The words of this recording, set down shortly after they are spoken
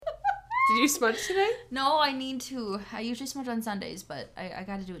Did you smudge today? No, I need to. I usually smudge on Sundays, but I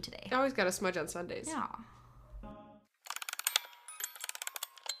got to do it today. I always got to smudge on Sundays. Yeah.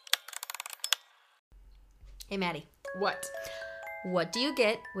 Hey, Maddie. What? What do you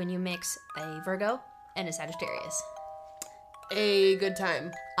get when you mix a Virgo and a Sagittarius? A good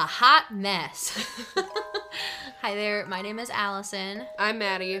time. A hot mess. Hi there, my name is Allison, I'm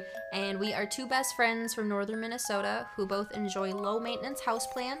Maddie. and we are two best friends from northern Minnesota who both enjoy low-maintenance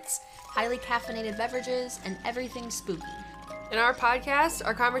houseplants, highly caffeinated beverages, and everything spooky. In our podcast,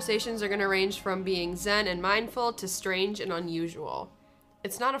 our conversations are going to range from being zen and mindful to strange and unusual.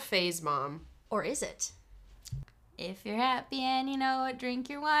 It's not a phase, Mom. Or is it? If you're happy and you know it, drink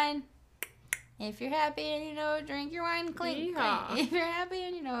your wine. If you're happy and you know it, drink your wine. Clink, Yeehaw. clink. If you're happy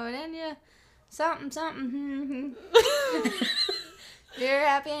and you know it, and you something. If you're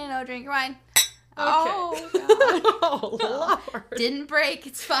happy and you know it, drink your wine. Oh, God. Oh, Lord. Didn't break.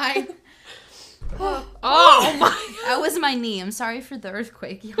 It's fine. Oh, my. That was my knee. I'm sorry for the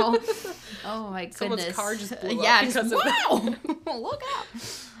earthquake, y'all. Oh, my goodness. Someone's car just blew up yeah, because just, of that. wow. Look out.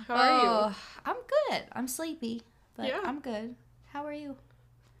 How are you? I'm good. I'm sleepy, but Yeah. I'm good. How are you?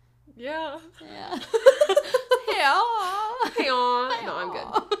 Yeah. Yeah. Yeah. Hey, on. No, I'm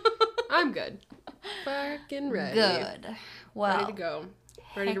good. I'm good. Fucking ready. Good. Well, Ready to go.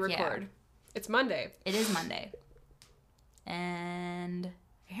 Ready to heck yeah. record. It's Monday. It is Monday. And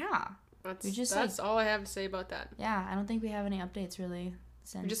yeah. That's like- all I have to say about that. Yeah, I don't think we have any updates really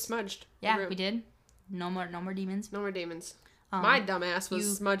since. We just smudged. the Yeah, room. we did. No more demons. No more demons. My dumbass was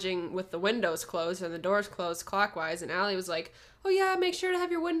you- smudging with the windows closed and the doors closed clockwise, and Allie was like, "Oh yeah, make sure to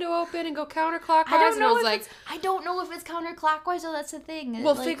have your window open and go counterclockwise." And I was like, I don't know if it's counterclockwise, though. That's the thing.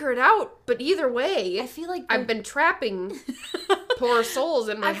 "We'll Like, figure it out." But either way, I feel like I've been trapping poor souls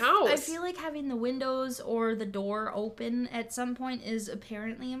in my house. I feel like having the windows or the door open at some point is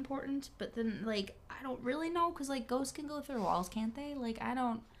apparently important, but then like I don't really know because like ghosts can go through walls, can't they? Like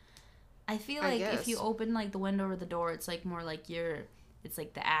I feel like if you guess. open like the window or the door, it's like more like it's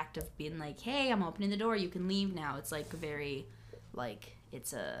like the act of being like, hey, I'm opening the door, you can leave now. It's like very, like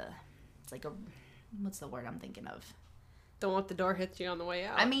it's like a, what's the word I'm thinking of? Don't let the door hit you on the way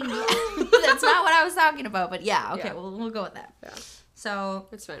out. I mean, that's not what I was talking about, but yeah, okay, Yeah. we'll go with that. Yeah. So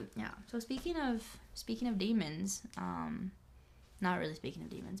It's fine. yeah. So speaking of demons, not really speaking of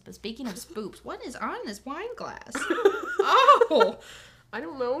demons, but speaking of spoops, what is on this wine glass? Oh, I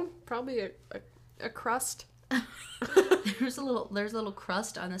don't know. Probably a crust. There's a little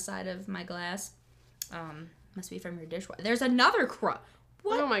crust on the side of my glass. Must be from your dishwasher. There's another crust.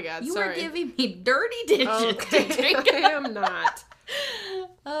 What? Oh my God, You sorry. are giving me dirty dishes Okay, to drink. I am not.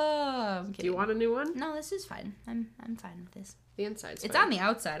 Oh, I'm Do kidding. you want a new one? No, this is fine. I'm fine with this. The inside's It's fine. on the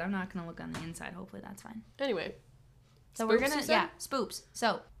outside. I'm not gonna look on the inside. Hopefully that's fine. Anyway. So we're Spoops, gonna you said? spoops.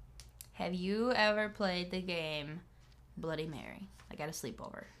 So, have you ever played the game Bloody Mary? Like at a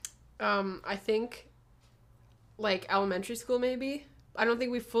sleepover? I think like elementary school maybe. I don't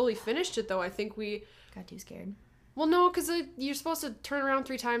think we fully finished it though. I think we Got too scared. well no, because you're supposed to turn around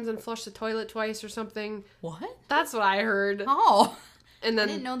 3 times and flush the toilet twice or something. What? That's what I heard. Oh, And I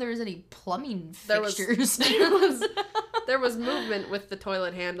didn't then know there was any plumbing there was fixtures. there was movement with the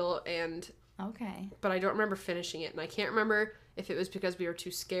toilet handle Okay. but I don't remember finishing it, and I can't remember if it was because we were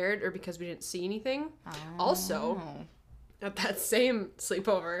too scared or because we didn't see anything. Also, at that same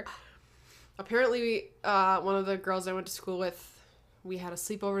sleepover, apparently one of the girls I went to school with, we had a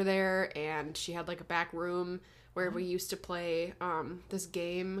sleepover there, and she had like a back room where we used to play this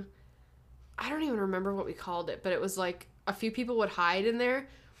game. I don't even remember what we called it, but it was like a few people would hide in there,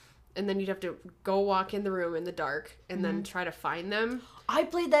 and then you'd have to go walk in the room in the dark and then try to find them. I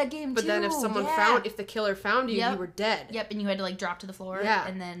played that game But too. then if someone if the killer found you, Yep. you were dead. Yep, and you had to like drop to the floor. Yeah.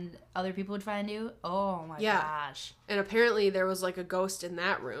 And then other people would find you. Oh my Yeah. gosh. And apparently there was like a ghost in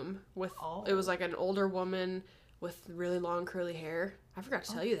that room with Oh. it was like an older woman with really long curly hair. I forgot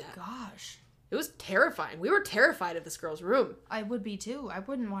to tell you that. Gosh. It was terrifying. We were terrified of this girl's room. I would be too. I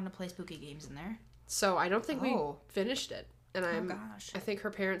wouldn't want to play spooky games in there. So I don't think we Oh. finished it. And gosh. I think her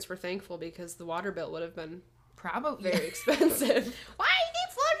parents were thankful because the water bill would have been Probably. very expensive. Why you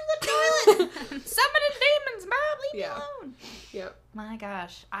keep flushing the toilet? Summoning demons, Mom. Leave Yeah. me alone. Yep. My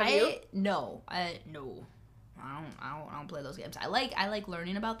gosh. you? No. I don't play those games. I like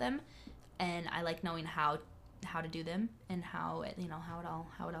learning about them, and I like knowing how to do them and how it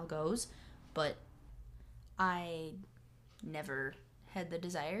all goes, but I never had the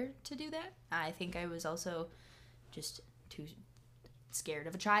desire to do that. I think I was also just too scared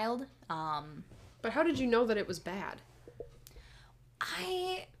of a child. But how did you know that it was bad?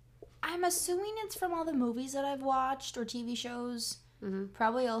 I'm assuming it's from all the movies that I've watched or TV shows.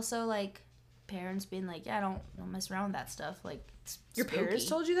 Probably also, like, parents being like, yeah, don't mess around with that stuff. Like, it's Your spooky. parents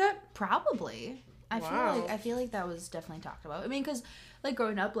told you that? Probably. Wow. I feel like that was definitely talked about. I mean, because, like,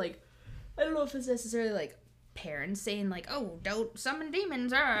 growing up, like, I don't know if it's necessarily, like, parents saying, like, oh, don't summon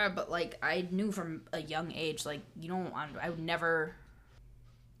demons, but, like, I knew from a young age, like, I would never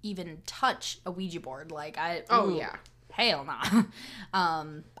even touch a Ouija board. Like, Yeah. Hell no.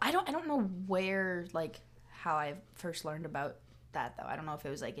 I don't know where, like, how I first learned about that, though. I don't know if it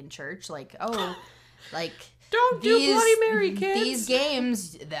was, like, in church, like, oh, like, Don't do Bloody Mary, kids. these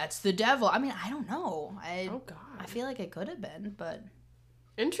games, that's the devil. I mean, I don't know. Oh, God. I feel like it could have been, but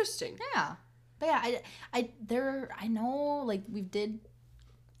Interesting. yeah. But yeah, I know, like, We've did.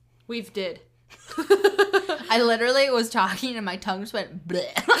 I literally was talking and my tongue just went bleh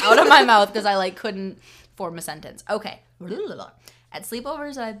out of my mouth because I, like, couldn't form a sentence. Okay. At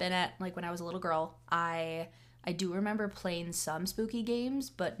sleepovers that I've been at, like, when I was a little girl, I do remember playing some spooky games,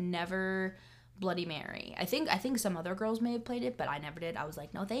 but never Bloody Mary. I think some other girls may have played it, but I never did. I was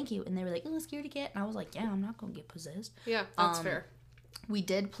like, no, thank you. And they were like, oh, scaredy cat. And I was like, yeah, I'm not going to get possessed. Yeah, that's fair. We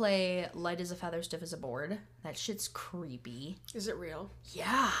did play Light as a Feather, Stiff as a Board. That shit's creepy. Is it real?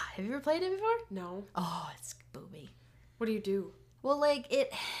 Yeah. Have you ever played it before? No. Oh, it's booby. What do you do? Well, like,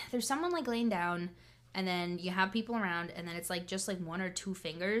 there's someone, like, laying down, and then you have people around, and then it's, like, just, like, 1 or 2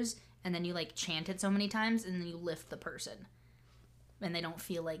 fingers, and then you, like, chant it so many times, and then you lift the person. And they don't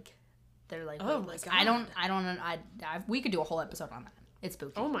feel like they're, like, oh, weightless. my God. I don't, we could do a whole episode on that. It's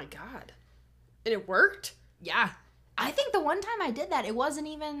spooky. Oh, my God. And it worked? Yeah. I think the one time I did that, it wasn't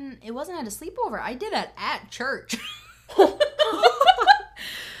at a sleepover. I did it at church.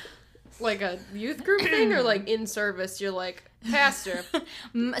 Like a youth group thing, or like in service? You're like, pastor,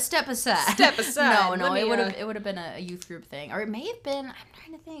 Step aside. Step aside. No, Let me, it would have been a youth group thing, or it may have been. I'm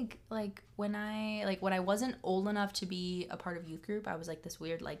trying to think. Like when I wasn't old enough to be a part of youth group, I was like this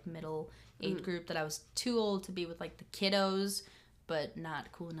weird like middle age group that I was too old to be with like the kiddos, but not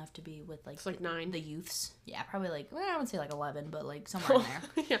cool enough to be with like It's like 9. the youths. Yeah, probably like I would say like 11, but like somewhere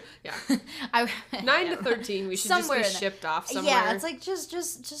in there. yeah. 9 to 13. We should Somewhere just in be shipped off somewhere. Yeah, it's like just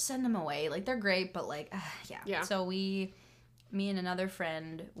send them away. Like they're great, but like Yeah. So me and another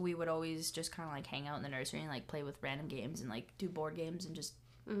friend, we would always just kind of like hang out in the nursery and like play with random games and like do board games and just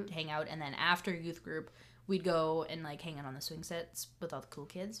hang out. And then after youth group, we'd go and like hang out on the swing sets with all the cool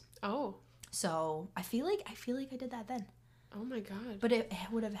kids. Oh. So I feel like I did that then. Oh my God. But it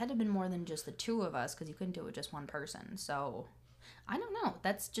would have had to been more than just the 2 of us because you couldn't do it with just one person. So I don't know.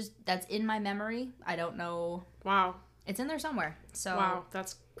 That's in my memory. I don't know. Wow. It's in there somewhere. So wow,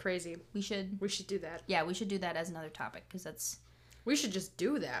 that's crazy. We should do that. Yeah, we should do that as another topic because that's. We should just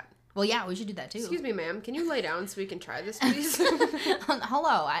do that. Well, yeah, we should do that too. Excuse me, ma'am. Can you lay down so we can try this, please?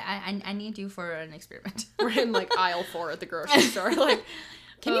 Hello, I need you for an experiment. We're in like aisle 4 at the grocery store. Like,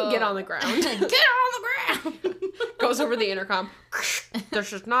 can you get on the ground? Get on the ground. Goes over the intercom.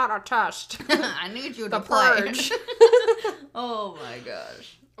 This is not a test. I need you to The play. purge. Oh my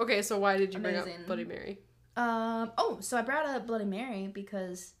gosh. Okay, so why did you bring Amazing. up Bloody Mary? So I brought up Bloody Mary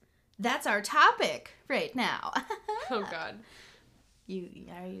because that's our topic right now. Oh God. Are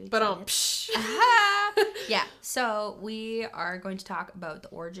you But excited? Yeah, so we are going to talk about the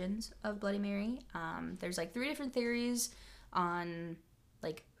origins of Bloody Mary. There's like 3 different theories on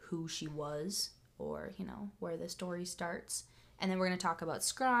like who she was, or where the story starts, and then we're going to talk about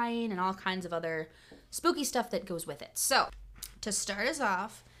scrying and all kinds of other spooky stuff that goes with it. So to start us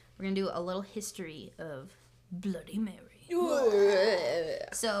off, we're going to do a little history of Bloody Mary.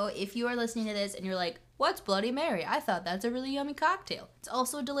 So if you are listening to this and you're like, what's Bloody Mary? I thought that's a really yummy cocktail. It's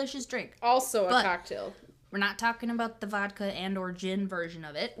also a delicious drink. Also a cocktail. We're not talking about the vodka and or gin version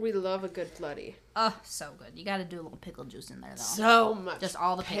of it. We love a good bloody. Oh, so good. You got to do a little pickle juice in there, though. So much. Just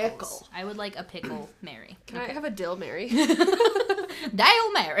all the pickles. Pickle. I would like a pickle Mary. Can I have a dill Mary?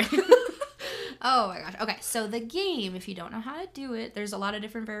 Dial Mary. Oh my gosh. Okay, so the game, if you don't know how to do it, there's a lot of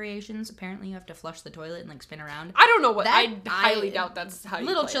different variations. Apparently, you have to flush the toilet and like spin around. I don't know what. I highly doubt that's how you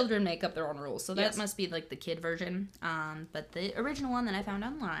Little play children make up their own rules, so that Yes. must be like the kid version. But the original one that I found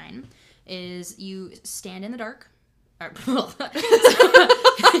online is you stand in the dark. That's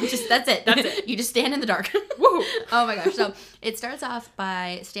it. That's it. You just stand in the dark. Woo! Oh my gosh. So it starts off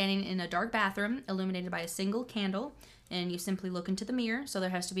by standing in a dark bathroom illuminated by a single candle, and you simply look into the mirror. So there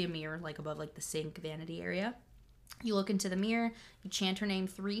has to be a mirror like above like the sink vanity area. You look into the mirror, you chant her name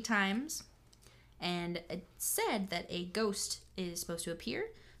 3 times, and it's said that a ghost is supposed to appear,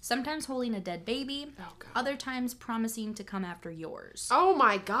 sometimes holding a dead baby, Oh, God. other times promising to come after yours. Oh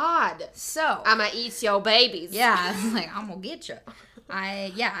my God. So I'ma eat your babies. yeah, it's like, I'm gonna get you.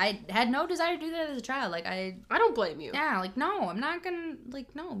 I had no desire to do that as a child. Like, I don't blame you. Yeah, like, no, I'm not gonna,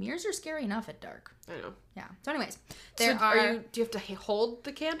 like, no, mirrors are scary enough at dark. I know. Yeah. So anyways, do you have to hold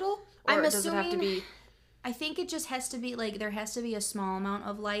the candle? Or I'm does assuming, it have to be... I think it just has to be, like, there has to be a small amount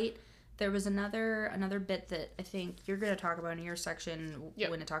of light. There was another bit that I think you're going to talk about in your section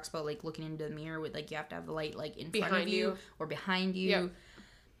when it talks about, like, looking into the mirror with, like, you have to have the light, like, in front of you or behind you. Yep.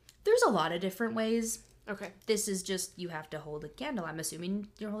 There's a lot of different ways. Okay. This is just, you have to hold a candle. I'm assuming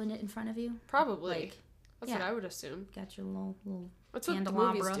you're holding it in front of you? Probably. Like, that's what I would assume. Got your little that's what the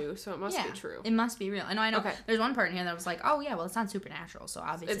movies do, so it must be true. It must be real. And I know there's one part in here that was like, oh, yeah, well, it's not supernatural, so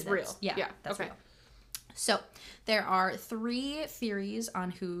obviously it's real. Yeah, that's real. So, there are 3 theories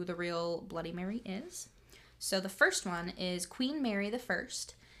on who the real Bloody Mary is. So, the first one is Queen Mary I,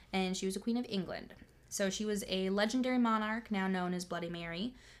 and she was a queen of England. So, she was a legendary monarch, now known as Bloody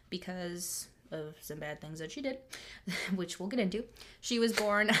Mary, because of some bad things that she did, which we'll get into. She was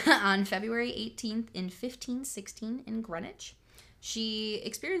born on February 18th in 1516 in Greenwich. She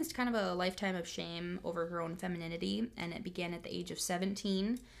experienced kind of a lifetime of shame over her own femininity, and it began at the age of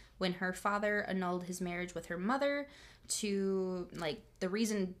 17 when her father annulled his marriage with her mother to, like, the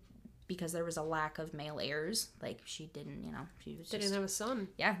reason because there was a lack of male heirs. Like, she didn't, she was didn't have a son.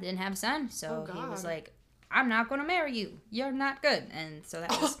 Yeah, didn't have a son. So he was like, I'm not going to marry you. You're not good. And so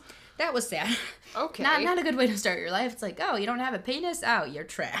that was sad. Okay. Not a good way to start your life. It's like, oh, you don't have a penis? Oh, you're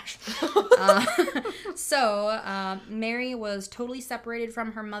trash. So Mary was totally separated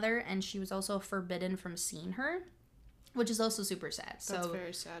from her mother, and she was also forbidden from seeing her, which is also super sad. That's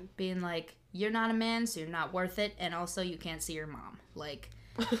very sad. Being like, you're not a man, so you're not worth it, and also you can't see your mom. Like,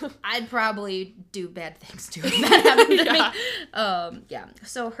 I'd probably do bad things too if that happened to me.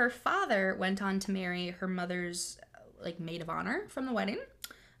 So her father went on to marry her mother's, like, maid of honor from the wedding.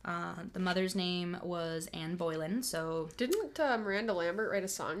 The mother's name was Anne Boleyn, so... Didn't Miranda Lambert write a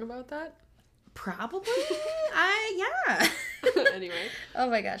song about that? Probably. Yeah. Anyway. Oh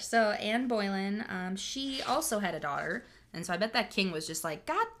my gosh. So Anne Boleyn, she also had a daughter, and so I bet that king was just like,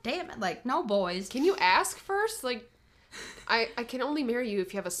 God damn it, like, no boys. Can you ask first? Like, I can only marry you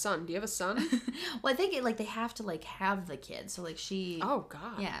if you have a son. Do you have a son? Well, I think they have to, like, have the kid. So, like, she... Oh,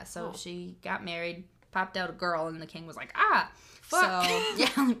 God. Yeah, so Oh. She got married, popped out a girl, and the king was like, ah! Fuck. So, yeah,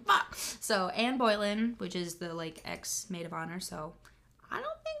 like, fuck. So, Anne Boleyn, which is the, like, ex-maid of honor, so I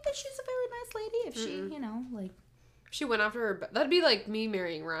don't think that she's a very nice lady if she, like... If she went after her... That'd be like me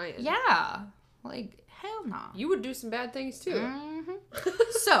marrying Ryan. Yeah. Like, hell no. You would do some bad things, too. Mm-hmm.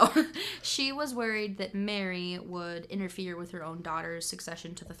 So, she was worried that Mary would interfere with her own daughter's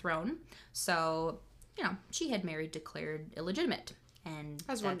succession to the throne. So, she had Mary declared illegitimate. And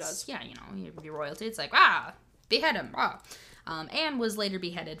as one does. Yeah, you're royalty. It's like, behead him. Anne was later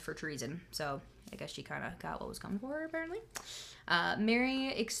beheaded for treason. So, I guess she kind of got what was coming for her, apparently. Mary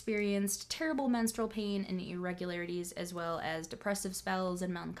experienced terrible menstrual pain and irregularities, as well as depressive spells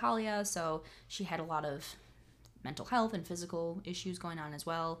and melancholia. So, she had a lot of mental health and physical issues going on as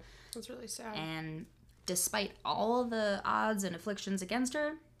well. That's really sad. And despite all the odds and afflictions against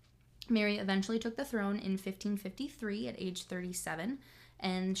her, Mary eventually took the throne in 1553 at age 37,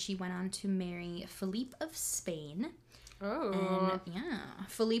 and she went on to marry Philippe of Spain. Oh. And, yeah.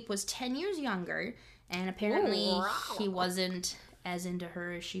 Philippe was 10 years younger, and apparently he wasn't as into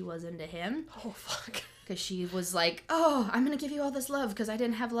her as she was into him. Oh, fuck. Because she was like, oh, I'm going to give you all this love because I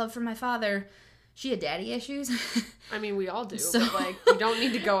didn't have love from my father. She had daddy issues. I mean, we all do, but, like, you don't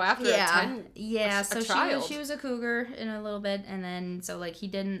need to go after a child. She was a cougar in a little bit, and then, so, like, he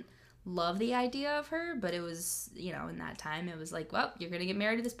didn't love the idea of her, but it was, in that time, it was like, well, you're gonna get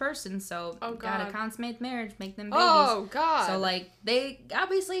married to this person, so gotta consummate the marriage, make them babies. Oh, God. So, like, they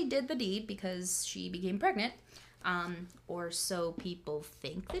obviously did the deed because she became pregnant, or so people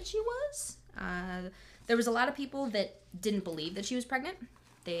think that she was. There was a lot of people that didn't believe that she was pregnant.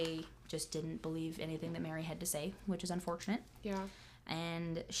 They just didn't believe anything that Mary had to say, which is unfortunate. Yeah.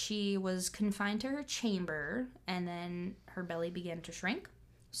 And she was confined to her chamber, and then her belly began to shrink.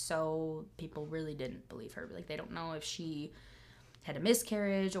 So people really didn't believe her. Like, they don't know if she had a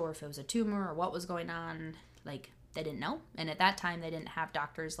miscarriage or if it was a tumor or what was going on. Like, they didn't know. And at that time, they didn't have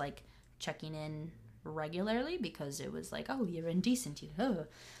doctors, like, checking in regularly because it was like, oh, you're indecent.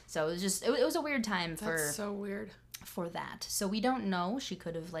 So it was just, it was a weird time That's so weird. For that. So we don't know. She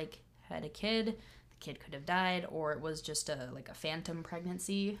could have, like, had a kid. The kid could have died, or it was just a phantom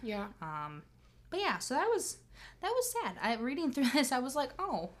pregnancy. Yeah. But yeah, so that was sad. Reading through this, I was like,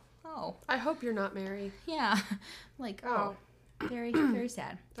 oh. I hope you're not Mary. Yeah. Like, very, very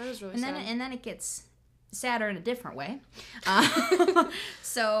sad. That is really sad. And then it gets sadder in a different way.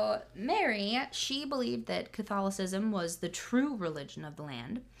 So Mary, she believed that Catholicism was the true religion of the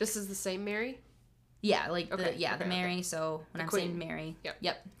land. This is the same Mary? Yeah, like the Mary. Okay. So when I'm saying Mary,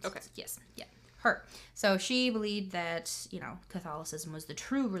 yep. Okay. Yes. Yeah. Her. So she believed that, Catholicism was the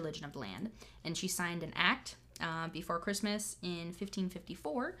true religion of the land, and she signed an act before Christmas in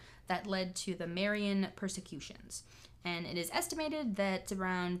 1554 that led to the Marian persecutions. And it is estimated that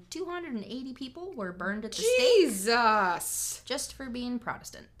around 280 people were burned at the stake. Jesus! Just for being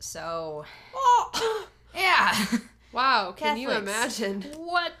Protestant. So, oh. Yeah. Wow, can you imagine?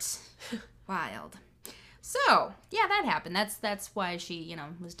 What? Wild. So, yeah, that happened. That's why she,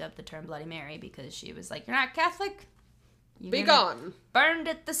 was dubbed the term Bloody Mary, because she was like, you're not Catholic? Be gone. Burned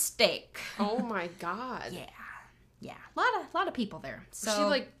at the stake. Oh my God. Yeah. A lot of people there.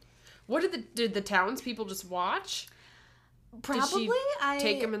 So she what did the townspeople just watch? Probably. Did she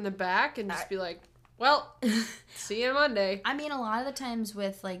take him in the back and just be like, well, see you Monday. I mean, a lot of the times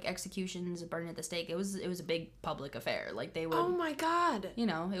with executions, burning at the stake, it was a big public affair. Like they would. Oh my God.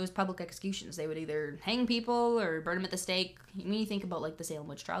 It was public executions. They would either hang people or burn them at the stake. When you think about the Salem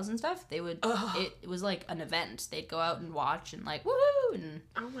witch trials and stuff, they would. It was like an event. They'd go out and watch and woohoo and.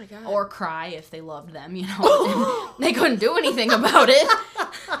 Oh my God. Or cry if they loved them. They couldn't do anything about it.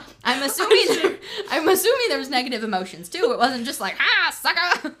 I'm assuming there was negative emotions too. It wasn't just like,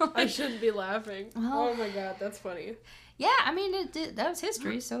 sucker. I shouldn't be laughing. Oh my God, that's funny. Yeah, I mean, that was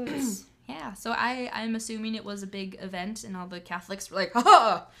history, so it's, yeah. So I'm assuming it was a big event, and all the Catholics were like,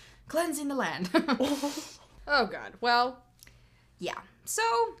 ha, cleansing the land. Oh God, well. Yeah, so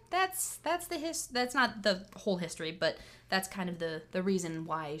that's that's not the whole history, but that's kind of the reason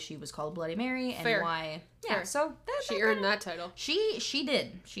why she was called Bloody Mary, and Fair. Why, yeah, Fair. So she earned that title. She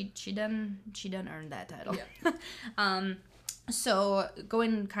did. She done earned that title. Yeah. So,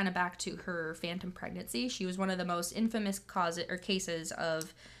 going kind of back to her phantom pregnancy, she was one of the most infamous cases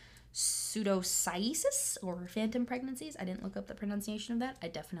of pseudocyesis, or phantom pregnancies. I didn't look up the pronunciation of that. I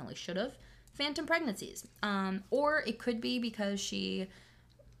definitely should have. Phantom pregnancies. Or it could be because she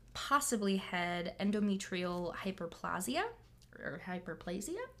possibly had endometrial hyperplasia. Or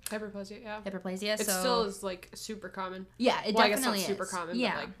hyperplasia? Hyperplasia, yeah. Hyperplasia. It still is super common. Yeah, it definitely is. I guess not super common,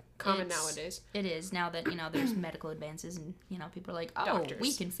 but common nowadays. It is now that there's medical advances and people are like, oh, doctors.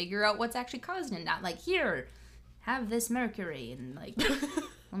 We can figure out what's actually causing it. Not here, have this mercury and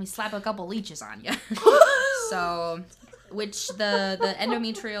let me slap a couple leeches on you. So, which the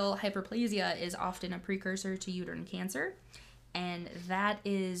endometrial hyperplasia is often a precursor to uterine cancer, and that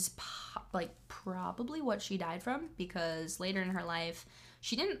is probably what she died from, because later in her life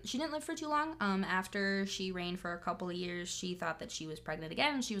she didn't live for too long. After she reigned for a couple of years, she thought that she was pregnant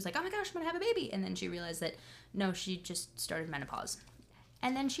again, and she was like, oh my gosh, I'm gonna have a baby, and then she realized that no, she just started menopause,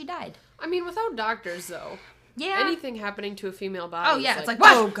 and then she died. I mean, without doctors though, anything happening to a female body, oh yeah, it's like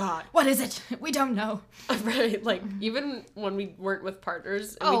what? Oh God, what is it? We don't know. Right, even when we weren't with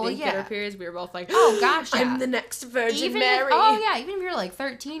partners and we didn't get our periods, we were both like, oh gosh, I'm the next Virgin Mary. Even if you're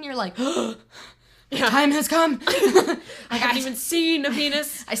 13, you're like, yeah. Time has come. I haven't even seen a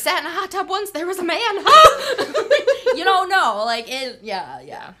penis. I sat in a hot tub once. There was a man.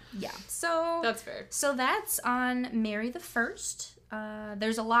 Yeah. So that's fair. So that's on Mary the First.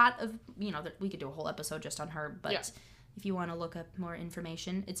 There's a lot of that we could do a whole episode just on her. But if you want to look up more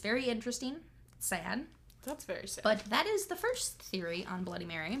information, it's very interesting. It's sad. That's very sad. But that is the first theory on Bloody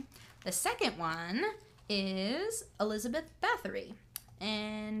Mary. The second one is Elizabeth Bathory.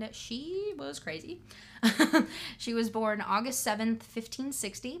 And she was crazy. She was born August 7th,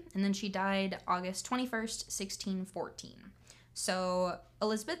 1560, and then she died August 21st, 1614. So,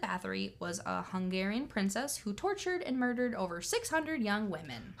 Elizabeth Bathory was a Hungarian princess who tortured and murdered over 600 young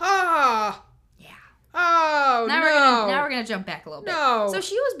women. Ah! Yeah. Oh, Now we're gonna jump back a little bit. No. So,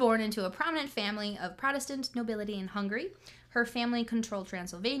 she was born into a prominent family of Protestant nobility in Hungary. Her family controlled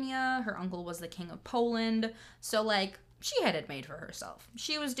Transylvania. Her uncle was the king of Poland. So, she had it made for herself.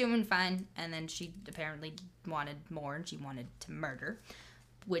 She was doing fine, and then she apparently wanted more, and she wanted to murder,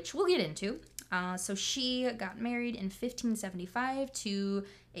 which we'll get into. So she got married in 1575 to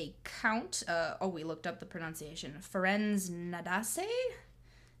a count. We looked up the pronunciation. Ferenc Nadase?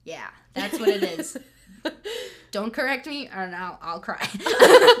 Yeah, that's what it is. Don't correct me, or I'll cry.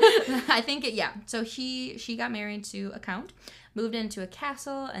 I think So she got married to a count, moved into a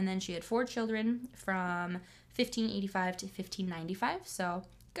castle, and then she had 4 children from 1585 to 1595. So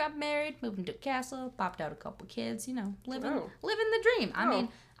got married, moved into a castle, popped out a couple kids, living the dream. I mean,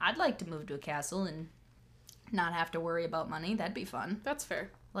 I'd like to move to a castle and not have to worry about money. That'd be fun. That's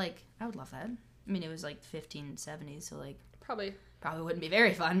fair. I would love that. I mean, it was 1570s, so probably Probably wouldn't be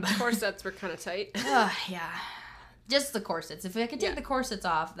very fun, but Corsets were kind of tight. yeah. Just the corsets. If I could take the corsets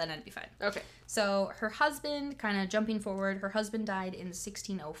off, then it'd be fine. Okay. So her husband, kind of jumping forward, her husband died in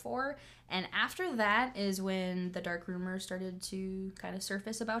 1604. And after that is when the dark rumors started to kind of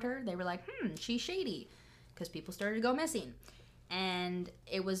surface about her. They were like, she's shady. Because people started to go missing. And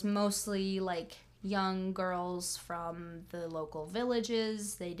it was mostly like young girls from the local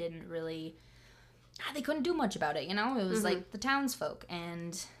villages. They didn't really... They couldn't do much about it, you know? It was like the townsfolk.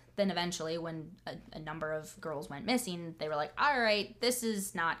 And... Then eventually, when a number of girls went missing, they were like, "All right, this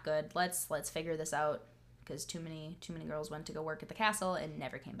is not good. Let's figure this out," because too many girls went to go work at the castle and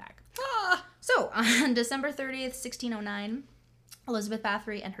never came back. So on December 30th, 1609, Elizabeth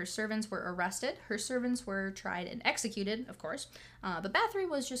Bathory and her servants were arrested. Her servants were tried and executed, of course, but Bathory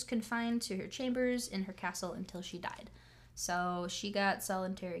was just confined to her chambers in her castle until she died. So she got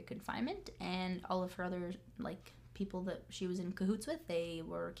solitary confinement, and all of her other people that she was in cahoots with, they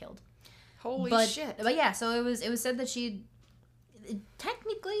were killed. Holy shit. But yeah, so it was said that she had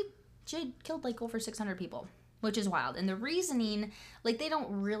killed over 600 people, which is wild. And the reasoning, they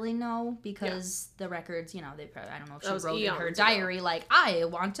don't really know because the records, they probably, I don't know if she wrote in her diary I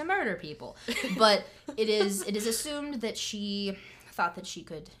want to murder people. But it is assumed that she thought that she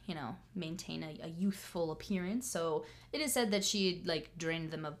could, maintain a youthful appearance. So it is said that she drained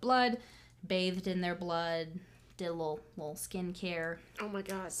them of blood, bathed in their blood, did a little skincare. Oh my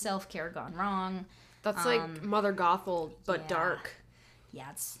god. Self-care gone wrong. That's like Mother Gothel, but dark.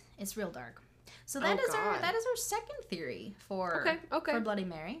 Yeah, it's real dark. So that is our second theory for Bloody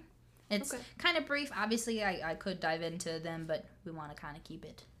Mary. It's kind of brief. Obviously, I could dive into them, but we want to kind of keep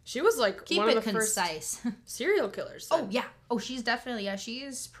it. She was one of the concise. First serial killers. Then. Oh yeah. Oh, she's definitely She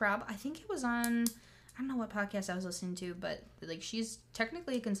is I think it was on. I don't know what podcast I was listening to, but she's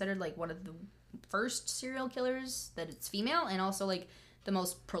technically considered one of the first serial killers that it's female, and also the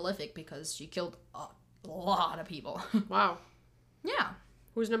most prolific because she killed a lot of people. Wow. Yeah.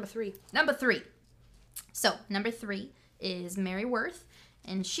 Who's number 3? Number 3. So number 3 is Mary Worth,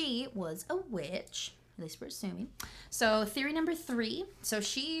 and she was a witch. At least we're assuming. So theory number 3. So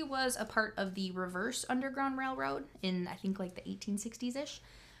she was a part of the Reverse Underground Railroad in I think the 1860s-ish.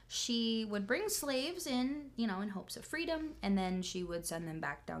 She would bring slaves in, in hopes of freedom, and then she would send them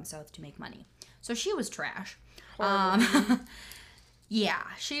back down south to make money. So she was trash. Yeah,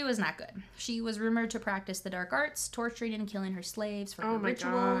 she was not good. She was rumored to practice the dark arts, torturing and killing her slaves for her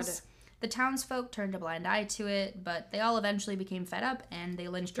rituals. God. The townsfolk turned a blind eye to it, but they all eventually became fed up, and they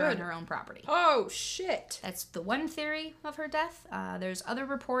lynched her on her own property. Oh, shit. That's the one theory of her death. There's other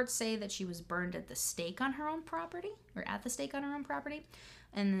reports say that she was burned at the stake on her own property, or at the stake on her own property.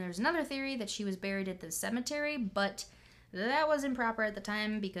 And then there's another theory that she was buried at the cemetery, but that was improper at the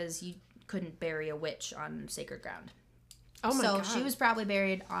time because you couldn't bury a witch on sacred ground. Oh my God. So she was probably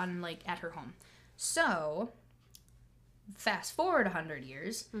buried on at her home. So fast forward 100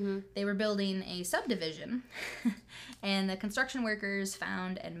 years, they were building a subdivision, and the construction workers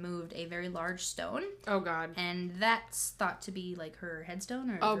found and moved a very large stone. Oh God. And that's thought to be her headstone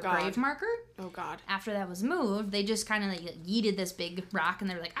or her grave marker. Oh God. After that was moved, they just kind of yeeted this big rock, and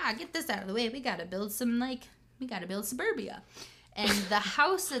they were like, get this out of the way. We gotta build suburbia. And the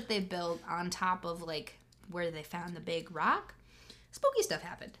house that they built on top of where they found the big rock, spooky stuff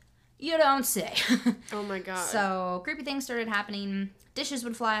happened. You don't say. Oh my God. So creepy things started happening. Dishes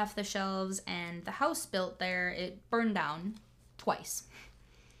would fly off the shelves, and the house built there, it burned down twice.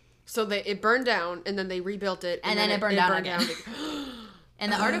 So it burned down, and then they rebuilt it, and then it burned down again.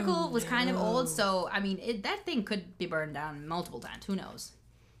 And the article was kind of old, so I mean, that thing could be burned down multiple times. Who knows?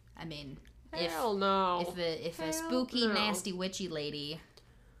 I mean, hell no. If a spooky, nasty, witchy lady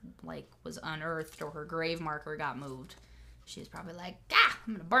was unearthed or her grave marker got moved, she was probably like,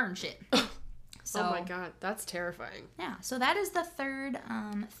 I'm gonna burn shit. So, oh my God, that's terrifying. Yeah, so that is the third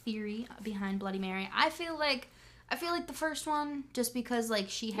theory behind Bloody Mary. I feel like the first one, just because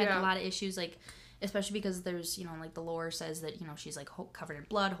she had a lot of issues, especially because there's the lore says that she's covered in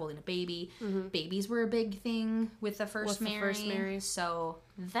blood, holding a baby. Mm-hmm. Babies were a big thing with the first Mary. So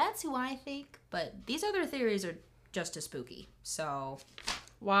that's who I think. But these other theories are just as spooky. So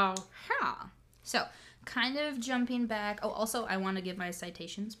wow. Yeah. So kind of jumping back. Oh, also I want to give my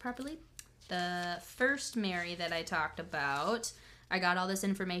citations properly. The first Mary that I talked about, I got all this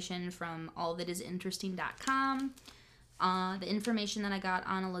information from allthatisinteresting.com. The information that I got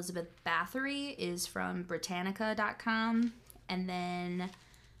on Elizabeth Bathory is from Britannica.com. And then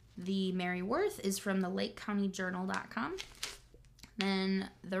the Mary Worth is from the LakeCountyJournal.com. Then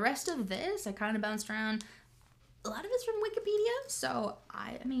the rest of this, I kind of bounced around. a lot of it's from Wikipedia, so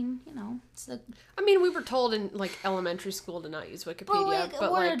I mean, it's the... I mean, we were told in, like, elementary school to not use Wikipedia,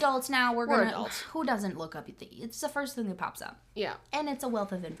 but we're adults now, we're gonna... adults. Who doesn't look up? It's the first thing that pops up. Yeah. And it's a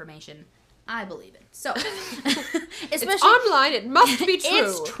wealth of information. I believe it. So, it's online, it must be true.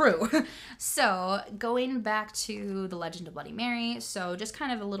 It's true. So, going back to The Legend of Bloody Mary, so just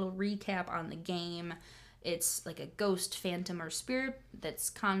kind of a little recap on the game. It's like a ghost, phantom, or spirit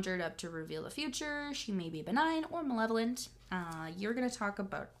that's conjured up to reveal the future. She may be benign or malevolent. You're going to talk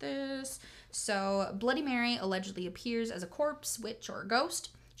about this. So, Bloody Mary allegedly appears as a corpse, witch, or a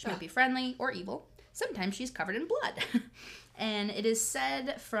ghost. She might be friendly or evil. Sometimes she's covered in blood. And it is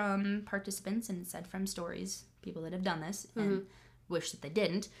said from participants and said from stories, people that have done this and wish that they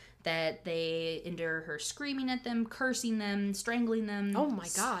didn't, that they endure her screaming at them, cursing them, strangling them. Oh my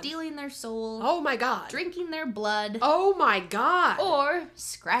God. Stealing their soul. Oh my God. Drinking their blood. Oh my God. Or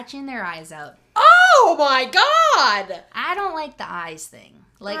scratching their eyes out. Oh my God. I don't like the eyes thing.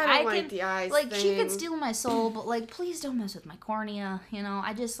 Like, I don't like the eyes thing. She could steal my soul, but, like, please don't mess with my cornea,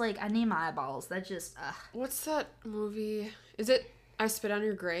 I just, like, I need my eyeballs. That just, What's that movie? Is it I Spit on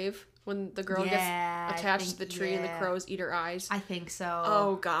Your Grave? When the girl gets attached to the tree and the crows eat her eyes? I think so.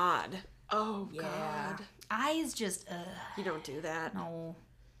 Oh, God. Oh, God. Eyes just, You don't do that. No.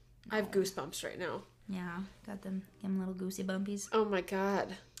 I have goosebumps right now. Yeah, got them little goosey bumpies. Oh, my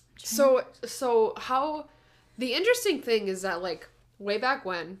God. So how... The interesting thing is that, like, way back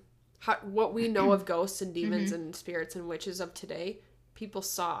when, what we know of ghosts and demons and spirits and witches of today, people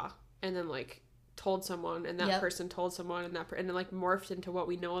saw and then, like, told someone, and that person told someone, and and then, like, morphed into what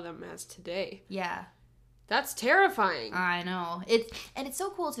we know them as today. Yeah. That's terrifying. I know. It's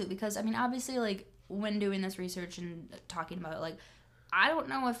so cool, too, because, I mean, obviously, like, when doing this research and talking about it, like, I don't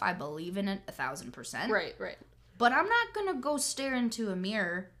know if I believe in it 1,000%. Right. But I'm not going to go stare into a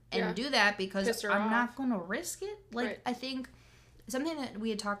mirror and do that because I'm not going to risk it. Like, I think... Something that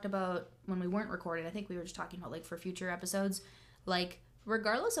we had talked about when we weren't recording, I think we were just talking about, like, for future episodes, like,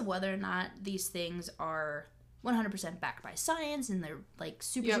 regardless of whether or not these things are 100% backed by science and they're, like,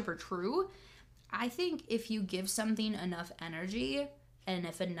 super true, I think if you give something enough energy and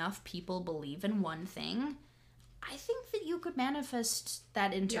if enough people believe in one thing, I think that you could manifest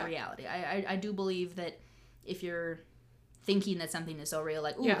that into reality. I do believe that if you're thinking that something is so real,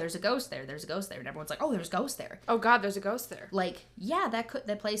 like, ooh, there's a ghost there, and everyone's like, oh, there's a ghost there. Oh, God, there's a ghost there. Like, yeah,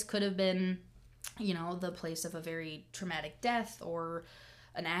 that place could have been, the place of a very traumatic death or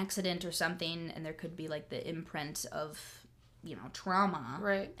an accident or something, and there could be, like, the imprint of, trauma.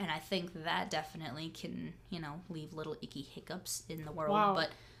 Right. And I think that definitely can, leave little icky hiccups in the world. Wow. But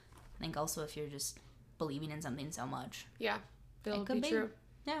I think also if you're just believing in something so much. Yeah. It'll it could be true.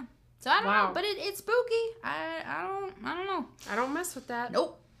 Yeah. So I don't know, but it's spooky. I don't know. I don't mess with that.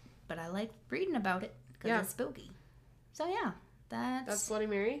 Nope. But I like reading about it because it's spooky. So yeah, that's Bloody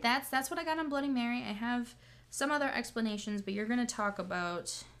Mary. That's what I got on Bloody Mary. I have some other explanations, but you're gonna talk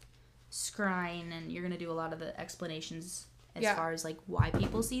about scrying, and you're gonna do a lot of the explanations as far as like why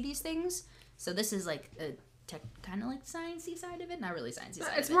people see these things. So this is like a kind of like sciencey side of it, not really sciencey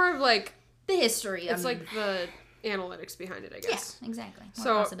side. It's more of like the history. It's like the analytics behind it, I guess. Yeah, exactly.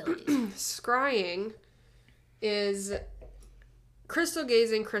 More possibilities. Scrying is crystal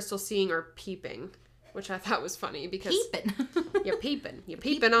gazing, crystal seeing, or peeping, which I thought was funny because you're peeping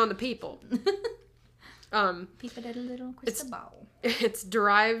on the people. Peeping at a little crystal ball. It's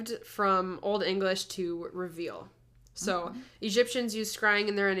derived from Old English to reveal. So Egyptians used scrying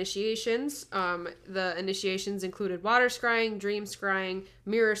in their initiations. The initiations included water scrying, dream scrying,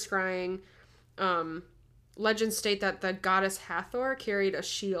 mirror scrying. Legends state that the goddess Hathor carried a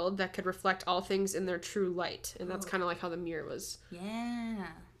shield that could reflect all things in their true light. And that's kind of like how the mirror was... Yeah.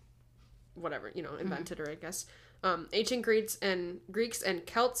 Whatever, invented, or I guess. Ancient Greeks and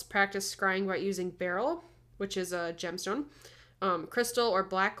Celts practiced scrying by using beryl, which is a gemstone, crystal or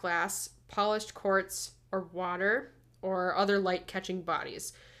black glass, polished quartz, or water, or other light-catching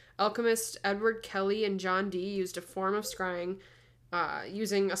bodies. Alchemist Edward Kelly and John Dee used a form of scrying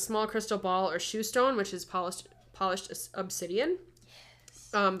using a small crystal ball or shoe stone, which is polished obsidian. Yes.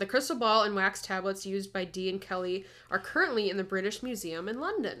 The crystal ball and wax tablets used by Dee and Kelly are currently in the British Museum in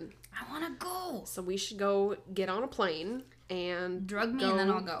London. I want to go. So we should go get on a plane and drug me and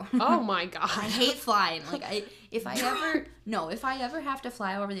then I'll go. Oh my God. I hate flying. Like if I ever have to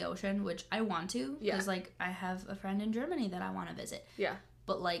fly over the ocean, which I want to, because like I have a friend in Germany that I want to visit. Yeah.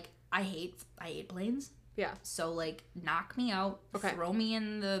 But like I hate planes. Yeah. So, like, knock me out, throw me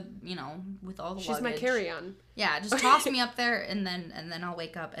in the, with all the luggage. She's my carry-on. Yeah, just toss me up there, and then I'll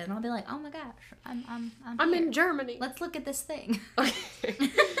wake up, and I'll be like, oh my gosh, I'm in Germany. Let's look at this thing. Okay.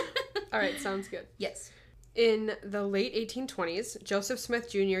 All right, sounds good. Yes. In the late 1820s, Joseph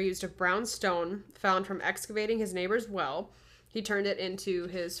Smith Jr. used a brown stone found from excavating his neighbor's well. He turned it into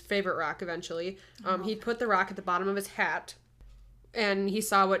his favorite rock eventually. He put the rock at the bottom of his hat, and he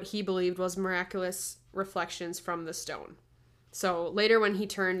saw what he believed was miraculous reflections from the stone. So later when he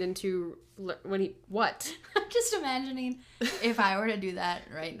turned into... What? I'm just imagining if I were to do that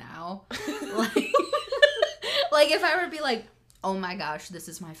right now. Like if I were to be like, oh my gosh, this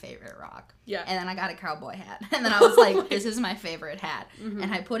is my favorite rock. Yeah. And then I got a cowboy hat. And then I was like, this is my favorite hat. Mm-hmm.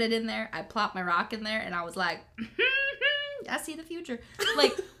 And I put it in there. I plopped my rock in there. And I was like, I see the future.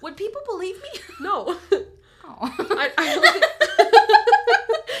 Like, would people believe me? No. Oh. I don't think...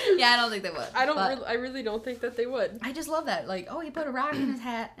 Yeah, I don't think they would. I really don't think that they would. I just love that. Like, oh, he put a rock in his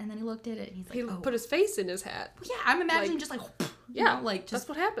hat, and then he looked at it, and he's like, he put his face in his hat. Yeah, I'm imagining just like, you know, like just... That's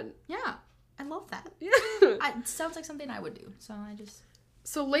what happened. Yeah, I love that. Yeah. It sounds like something I would do, so I just...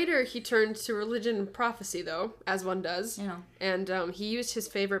 So later he turned to religion and prophecy, though, as one does. You know. And he used his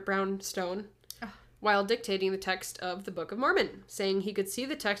favorite brown stone while dictating the text of the Book of Mormon, saying he could see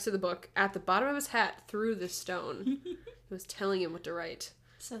the text of the book at the bottom of his hat through the stone. It was telling him what to write.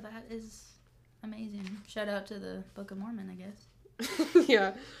 So that is amazing. Shout out to the Book of Mormon, I guess.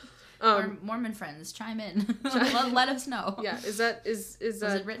 Yeah. Our Mormon friends, chime in. let us know. Yeah. Is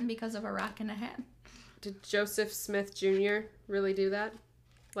was it written because of a rock and a hat? Did Joseph Smith Jr. really do that?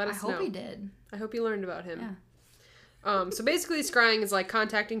 Let us know. I hope he did. I hope you learned about him. Yeah. So basically, scrying is like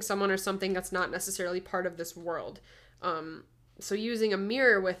contacting someone or something that's not necessarily part of this world. So using a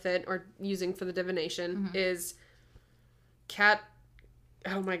mirror with it, or using for the divination, is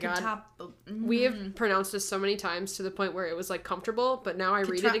oh my god. We have pronounced this so many times to the point where it was like comfortable, but now I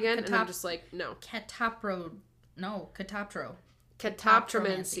read it again and I'm just like, no. Catoptro.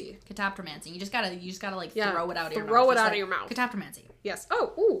 Catoptromancy. Catoptromancy. You just gotta like throw it out of your mouth. Throw it out of your mouth. Catoptromancy. Yes.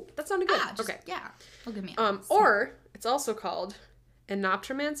 Oh, ooh, that sounded good. Okay. Yeah. Look at me. Or it's also called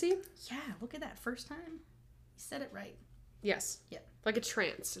anoptromancy. Yeah, look at that. First time. You said it right. Yes. Yep. Like a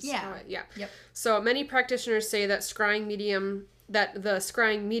trance. Yeah. Yeah. Yep. So many practitioners say that the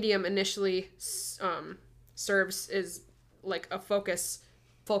scrying medium initially serves is like a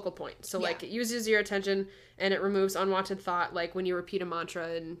focal point. So like it uses your attention and it removes unwanted thought, like when you repeat a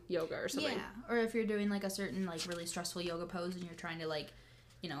mantra in yoga or something. Yeah. Or if you're doing like a certain like really stressful yoga pose and you're trying to like,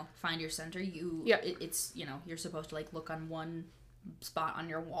 you know, find your center, it's, you know, you're supposed to like look on one spot on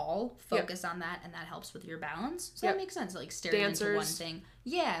your wall, focus on that, and that helps with your balance. So that makes sense. Like staring into one thing.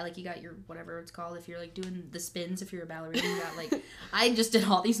 Yeah, like you got your whatever it's called. If you're like doing the spins, if you're a ballerina, you got like I just did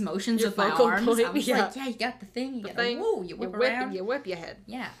all these motions with my arms. Point, I was like, yeah, you got the thing. You got the woo. You whip around. You whip your head.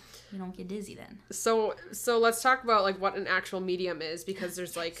 Yeah, you don't get dizzy then. So let's talk about like what an actual medium is, because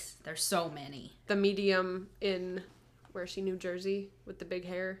there's like there's so many. The medium in where is she, New Jersey, with the big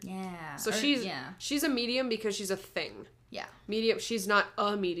hair. Yeah. So she's a medium because she's a thing. Yeah. Medium. She's not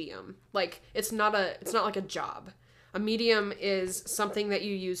a medium. Like it's not like a job. A medium is something that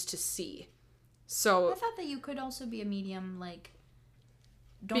you use to see. So I thought that you could also be a medium, like.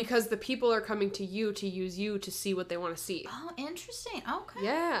 Because the people are coming to you to use you to see what they want to see. Oh, interesting. Okay.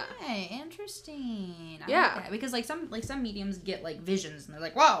 Yeah. Interesting. I like that. Because some mediums get like visions and they're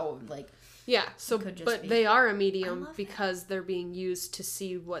like, whoa, like. Yeah. So, but they are a medium because they're being used to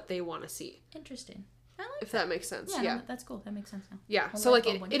see what they want to see. Interesting. If that makes sense. Yeah. No, that's cool. That makes sense now. Yeah. So like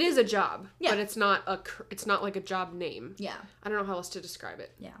it is a job, but it's not like a job name. Yeah. I don't know how else to describe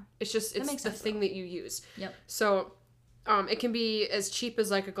it. Yeah. It's the thing that you use. Yep. So, it can be as cheap as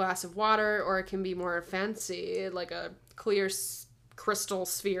like a glass of water, or it can be more fancy, like a clear crystal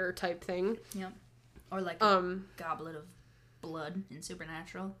sphere type thing. Yep. Or like a goblet of blood in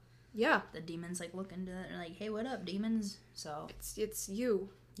Supernatural. Yeah. The demons like look into it and like, hey, what up, demons? So it's you.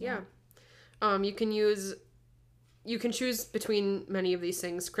 Yeah. You can choose between many of these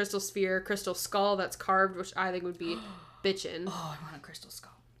things. Crystal sphere, crystal skull that's carved, which I think would be bitchin'. Oh, I want a crystal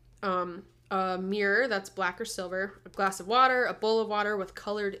skull. A mirror that's black or silver, a glass of water, a bowl of water with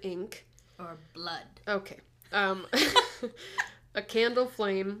colored ink. Or blood. Okay. A candle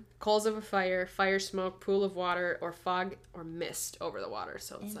flame, coals of a fire, fire smoke, pool of water, or fog or mist over the water.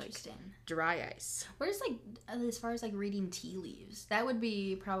 So it's like dry ice. Where's like, as far as like reading tea leaves, that would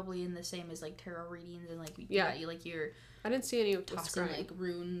be probably in the same as like tarot readings and like you're I didn't see any tossing like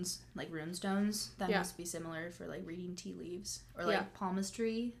runes, like rune stones. That must be similar for like reading tea leaves or like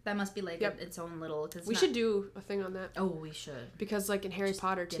palmistry. That must be like its own little. We should do a thing on that. Oh, we should, because like in Harry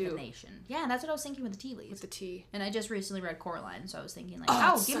Potter divination. Too. Yeah, that's what I was thinking with the tea leaves. With the tea. And I just recently read Coraline, so I was thinking like,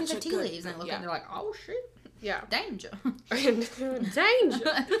 give me the tea leaves, and I look and they're like, oh shit, yeah, danger,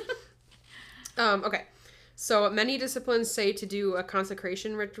 danger. Okay. So many disciplines say to do a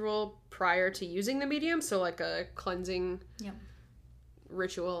consecration ritual prior to using the medium, so like a cleansing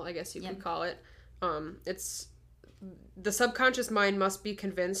ritual, I guess you could call it. It's the subconscious mind must be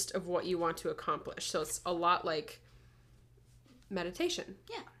convinced of what you want to accomplish. So it's a lot like meditation.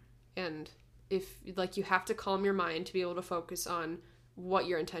 Yeah. And if like you have to calm your mind to be able to focus on what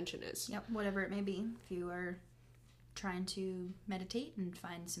your intention is. Yep, whatever it may be. If you are trying to meditate and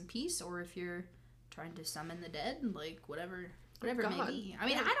find some peace, or if you're trying to summon the dead, like whatever it may be. I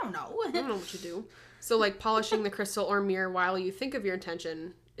mean, I don't know. I don't know what you do. So like polishing the crystal or mirror while you think of your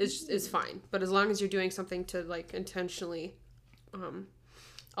intention is fine. But as long as you're doing something to like intentionally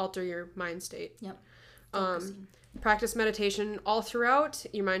alter your mind state. Yep. Practice meditation all throughout.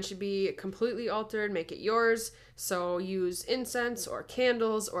 Your mind should be completely altered. Make it yours. So use incense or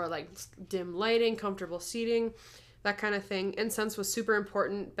candles or like dim lighting, comfortable seating, that kind of thing. Incense was super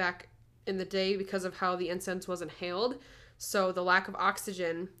important back in the day because of how the incense was inhaled. So the lack of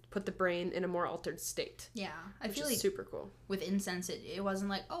oxygen put the brain in a more altered state. Yeah, I feel like super cool. With incense, it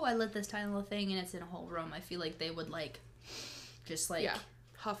wasn't like, oh, I lit this tiny little thing and it's in a whole room. I feel like they would like just like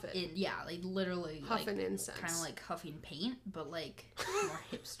huff it. Like literally huffing incense, kind of like huffing paint, but like more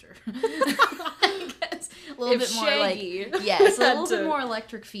hipster. I guess a little bit more Shaggy like a little bit more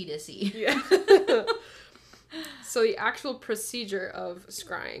electric fetus-y. Yeah. So the actual procedure of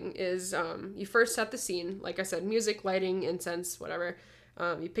scrying is you first set the scene. Like I said, music, lighting, incense, whatever.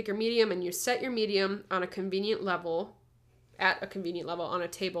 You pick your medium and you set your medium on a convenient level, at a convenient level on a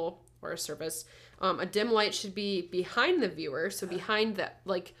table or a surface. A dim light should be behind the viewer, so behind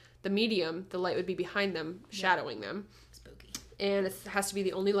the medium, the light would be behind them, shadowing them. Spooky. And it has to be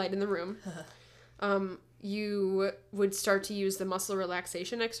the only light in the room. You would start to use the muscle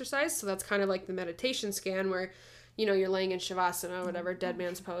relaxation exercise. So that's kind of like the meditation scan where, you know, you're laying in Shavasana, whatever, dead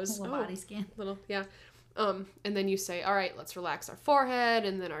man's pose. Little body scan. And then you say, all right, let's relax our forehead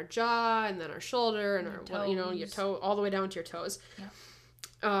and then our jaw and then our shoulder and our, your toe, all the way down to your toes.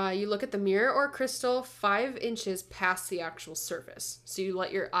 Yeah. You look at the mirror or crystal 5 inches past the actual surface. So you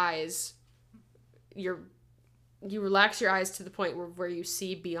let your eyes, you relax your eyes to the point where you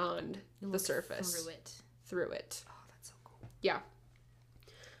see beyond the surface. Through it. Oh, that's so cool. Yeah.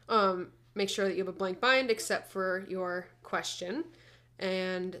 Make sure that you have a blank mind except for your question.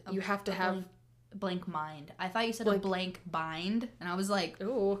 And you have to have... Blank mind. I thought you said a blank bind, and I was like,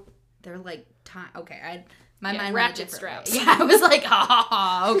 oh, they're like okay. My mind ratchet straps. Yeah, I was like,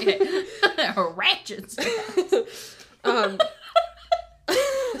 okay, ratchet straps.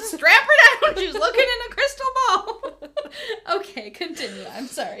 Strap her down. She's looking in a crystal ball. Okay, continue. I'm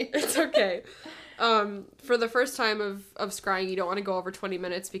sorry. It's okay. For the first time of scrying, you don't want to go over 20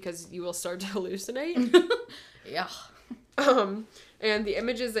 minutes because you will start to hallucinate. Yeah. And the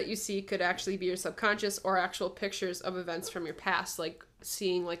images that you see could actually be your subconscious or actual pictures of events from your past, like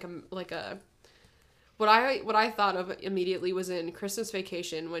seeing what I thought of immediately was in Christmas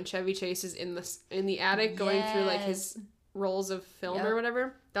Vacation when Chevy Chase is in the attic going through like his rolls of film or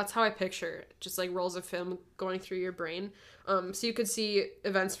whatever. That's how I picture it, just like rolls of film going through your brain. So you could see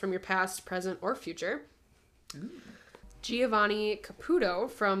events from your past, present, or future. Ooh. Giovanni Caputo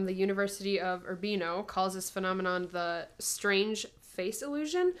from the University of Urbino calls this phenomenon the strange face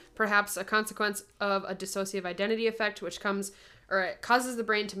illusion, perhaps a consequence of a dissociative identity effect, which it causes the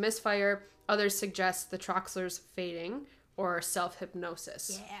brain to misfire. Others suggest the Troxler's fading or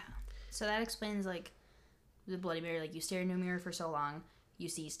self-hypnosis. Yeah. So that explains, like, the Bloody Mary. Like, you stare into a mirror for so long, you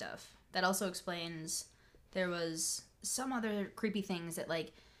see stuff. That also explains there was some other creepy things that,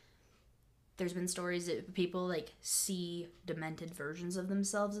 like, there's been stories that people, like, see demented versions of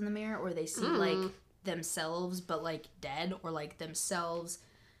themselves in the mirror, or they see, like, themselves but, like, dead, or, like, themselves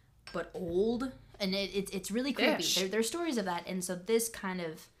but old. And it's really creepy. There's stories of that, and so this kind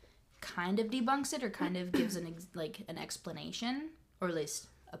of debunks it, or kind of gives an explanation, or at least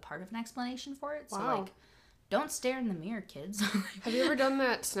a part of an explanation for it. Wow. So, like, don't stare in the mirror, kids. Have you ever done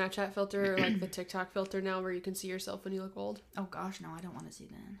that Snapchat filter, or like the TikTok filter now, where you can see yourself when you look old? Oh gosh, no, I don't want to see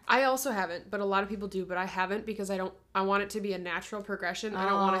that. I also haven't, but a lot of people do, but I haven't because I want it to be a natural progression. I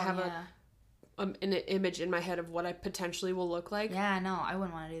don't want to have an image in my head of what I potentially will look like. Yeah, no, I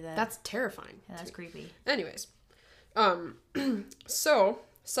wouldn't want to do that. That's terrifying. Yeah, that's creepy. Anyways, so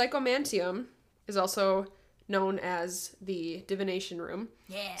psychomantium is also known as the divination room.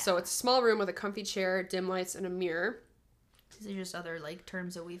 Yeah. So it's a small room with a comfy chair, dim lights, and a mirror. These are just other, like,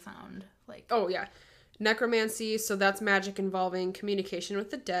 terms that we found. Like, oh, yeah. Necromancy, so that's magic involving communication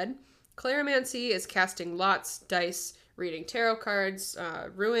with the dead. Cleromancy is casting lots, dice, reading tarot cards,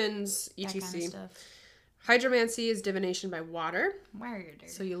 ruins, etc. That kind of stuff. Hydromancy is divination by water. Weird.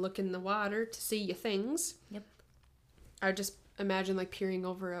 So you look in the water to see your things. Yep. I just imagine like peering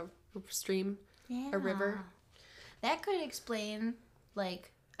over a stream, a river. That could explain,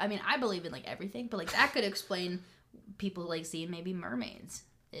 like, I mean, I believe in like everything, but like that could explain people like seeing maybe mermaids.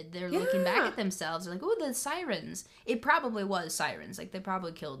 They're looking back at themselves. They're like, "Oh, the sirens." It probably was sirens. Like they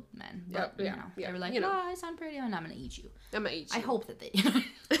probably killed men. But, you know, they were like, "Oh, I sound pretty, and I'm gonna eat you." I'm gonna eat you. I hope that they.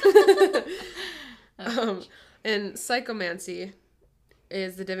 And psychomancy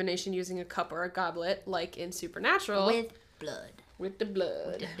is the divination using a cup or a goblet, like in Supernatural. With blood. With the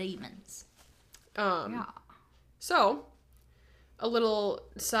blood. With the demons. Yeah. So, a little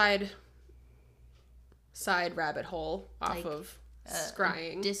side rabbit hole off Like, of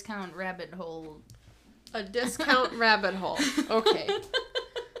scrying. Discount rabbit hole. A discount rabbit hole. Okay.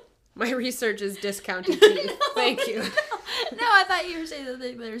 My research is discounted teeth. Thank you. No, I thought you were saying that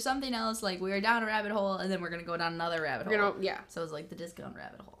there's something else, like we were down a rabbit hole and then we're going to go down another rabbit hole. Yeah. So it's like the discount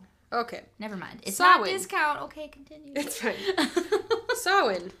rabbit hole. Okay. Never mind. It's Samhain. not discount. Okay, continue. It's fine.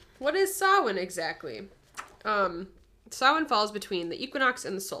 Samhain. What is Samhain exactly? Samhain falls between the equinox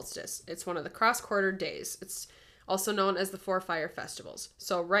and the solstice. It's one of the cross-quarter days. It's also known as the Four Fire Festivals.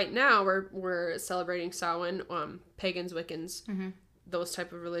 So right now we're celebrating Samhain. Pagans, Wiccans, those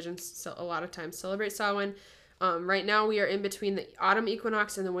type of religions a lot of times celebrate Samhain. Right now we are in between the autumn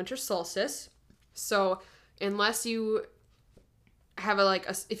equinox and the winter solstice. So unless you have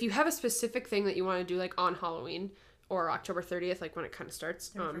if you have a specific thing that you want to do like on Halloween or October 30th, like when it kind of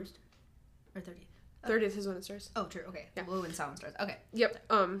starts. 31st? Or 30th? 30th is when it starts. Oh, true. Okay. Yeah. When Samhain starts. Okay.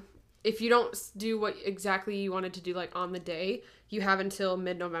 Yep. If you don't do what exactly you wanted to do like on the day, you have until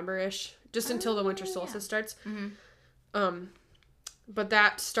mid-November-ish, just until the winter solstice starts. Mm-hmm. But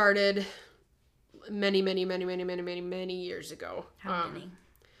that started many years ago. How many?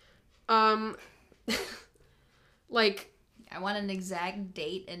 Like, I want an exact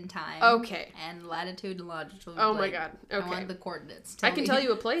date and time. Okay. And latitude and longitude. Oh my god. Okay. I want the coordinates. I can tell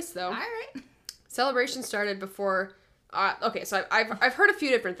you a place though. All right. Celebration started before. Okay, so I've heard a few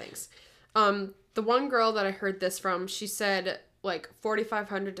different things. The one girl that I heard this from, she said like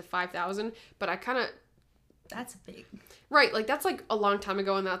 4,500 to 5,000, but I kind of. That's big. Right, like that's like a long time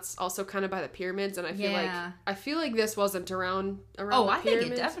ago, and that's also kind of by the pyramids. And I feel like this wasn't around. Oh, the I pyramids.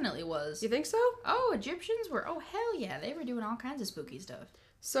 think it definitely was. You think so? Oh, Egyptians were. Oh hell yeah, they were doing all kinds of spooky stuff.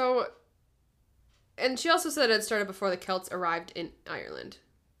 So, and she also said it started before the Celts arrived in Ireland.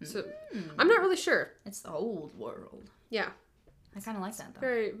 So I'm not really sure. It's the old world. Yeah. I kind of like that though.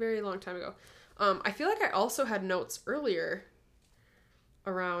 Very, very long time ago. I feel like I also had notes earlier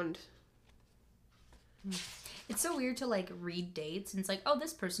around. It's so weird to like read dates and it's like, oh,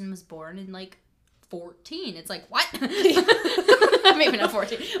 this person was born in like 14. It's like, what? Maybe not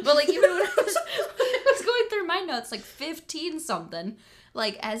 14, but like even when I was going through my notes, like 15 something.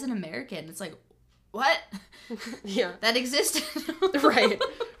 Like as an American, it's like, what? Yeah, that existed. Right.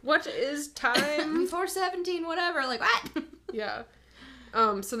 What is time? 417, whatever. Like what? Yeah.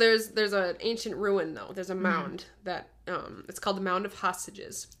 So there's an ancient ruin though. There's a mound that it's called the Mound of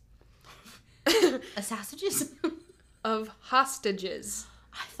Hostages. Sausages? Of hostages.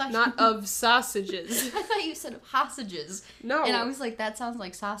 I thought not of sausages. I thought you said hostages. No. And I was like, that sounds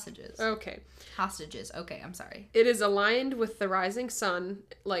like sausages. Okay. Hostages. Okay, I'm sorry. It is aligned with the rising sun,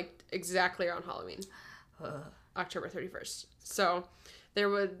 like exactly around Halloween. October 31st. So there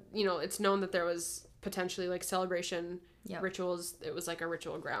would, it's known that there was potentially like celebration rituals. It was like a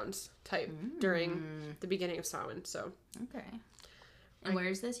ritual grounds type during the beginning of Samhain. So. Okay. And where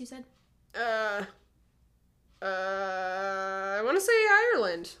is this, you said? I want to say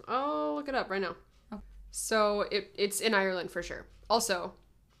Ireland. I'll look it up right now. Oh. So it's in Ireland for sure. Also,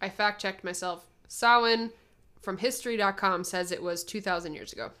 I fact-checked myself. Samhain from history.com says it was 2,000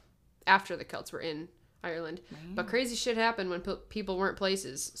 years ago, after the Celts were in Ireland. Man. But crazy shit happened when people weren't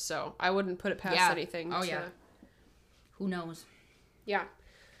places, so I wouldn't put it past anything. Oh, yeah. Who knows? Yeah.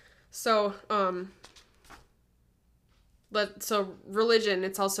 So, so religion,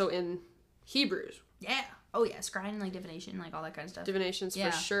 it's also in Hebrews. Yeah. Oh, yeah. Scrying, like divination, like all that kind of stuff. Divination's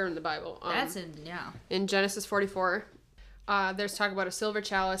for sure in the Bible. That's in Genesis 44. There's talk about a silver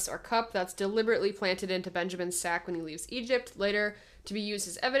chalice or cup that's deliberately planted into Benjamin's sack when he leaves Egypt, later to be used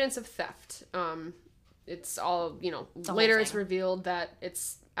as evidence of theft. It's all, later it's revealed that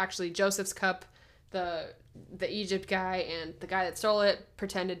it's actually Joseph's cup. The Egypt guy and the guy that stole it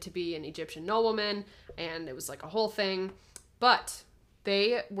pretended to be an Egyptian nobleman, and it was like a whole thing. But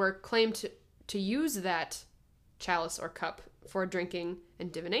they were claimed to use that chalice or cup for drinking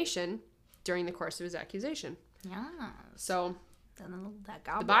and divination during the course of his accusation. Yeah. So, that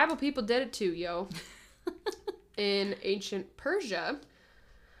the Bible people did it too, yo. in ancient Persia,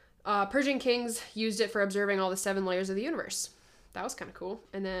 Persian kings used it for observing all the 7 layers of the universe. That was kind of cool.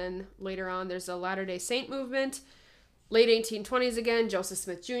 And then later on, there's a Latter-day Saint movement. Late 1820s again, Joseph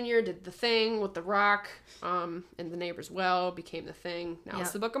Smith Jr. did the thing with the rock, and the Neighbor's Well became the thing. Now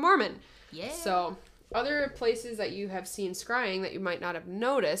it's the Book of Mormon. Yeah. So other places that you have seen scrying that you might not have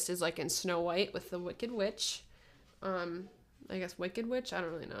noticed is like in Snow White with the Wicked Witch. I guess Wicked Witch? I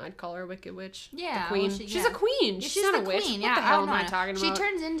don't really know. I'd call her a Wicked Witch. Yeah. The queen. Well, She's a queen. She's not a witch. Queen. What the hell am I talking about? She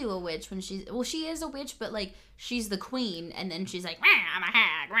turns into a witch when she's... Well, she is a witch, but, like, she's the queen, and then she's like, I'm a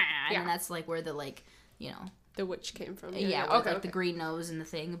hag, and then that's, like, where the, like, you know... The witch came from. Yeah, with, like, the green nose and the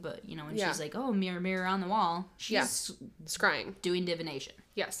thing, but, you know, when she's like, oh, mirror, mirror on the wall, she's... Scrying. Doing divination.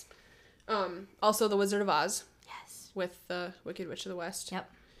 Yes. Also, The Wizard of Oz. Yes. With the Wicked Witch of the West.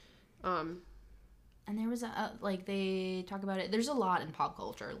 Yep. And there was like, they talk about it. There's a lot in pop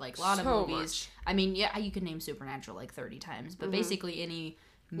culture, like a lot of movies. Much. I mean, yeah, you could name Supernatural like 30 times, but basically any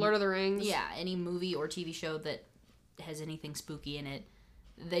Lord of the Rings. Yeah, any movie or TV show that has anything spooky in it,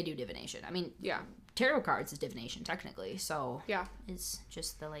 they do divination. I mean, yeah, tarot cards is divination technically, so yeah, it's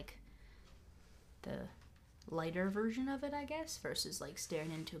just the lighter version of it, I guess, versus like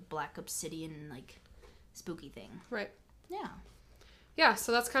staring into black obsidian like spooky thing. Right. Yeah. Yeah,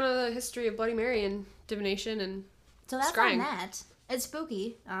 so that's kind of the history of Bloody Mary and divination and so that's scrying. On that. It's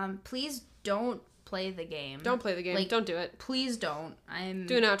spooky. Please don't play the game. Don't play the game. Like, don't do it. Please don't.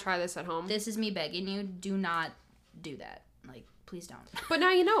 Do not try this at home. This is me begging you. Do not do that. Like, please don't. But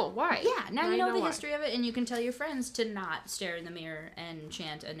now you know why. Yeah, now you know the history of it, and you can tell your friends to not stare in the mirror and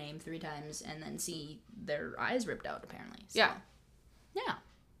chant a name 3 times and then see their eyes ripped out, apparently. So, yeah. Yeah.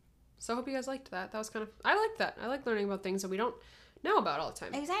 So I hope you guys liked that. That was kind of... I like that. I like learning about things that we don't know about all the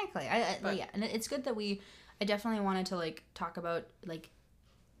time. Exactly. Yeah, and it's good that I definitely wanted to, like, talk about, like,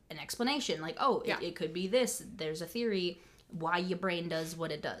 an explanation. Like, it could be this. There's a theory why your brain does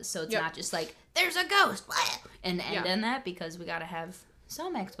what it does. So it's not just like, there's a ghost, and end on that, because we gotta have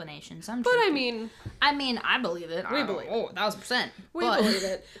some explanation, some truth. But I mean, I believe it. We believe it. 1,000%. We believe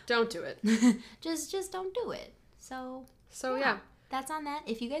it. Don't do it. just don't do it. So yeah. That's on that.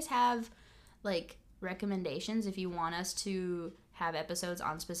 If you guys have, like, recommendations, if you want us to have episodes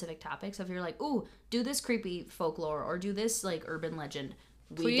on specific topics, if you're like, ooh, do this creepy folklore or do this, like, urban legend,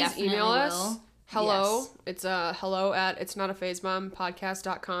 we definitely email us. Will. Hello. Yes. It's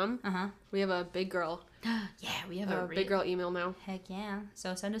hello@itsnotaphasebombpodcast.com. Uh-huh. We have a big girl. Yeah, we have a big girl email now. Heck yeah.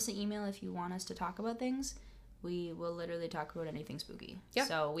 So send us an email if you want us to talk about things. We will literally talk about anything spooky. Yeah.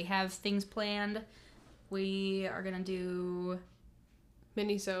 So we have things planned. We are going to do...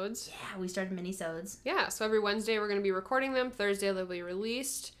 Minisodes. Yeah, we started minisodes. Yeah, so every Wednesday we're going to be recording them. Thursday they'll be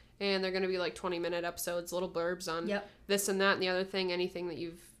released. And they're going to be like 20-minute episodes, little blurbs on this and that and the other thing, anything that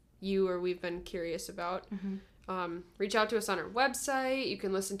you or we've been curious about. Mm-hmm. Reach out to us on our website. You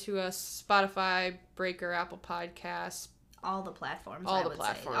can listen to us Spotify, Breaker, Apple Podcasts. All the platforms.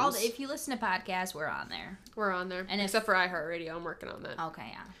 If you listen to podcasts, we're on there. We're on there. And except for iHeartRadio, I'm working on that. Okay,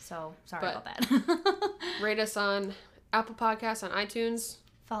 yeah. So sorry about that. Rate us on Apple Podcasts, on iTunes.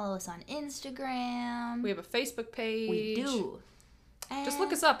 Follow us on Instagram. We have a Facebook page. We do. And just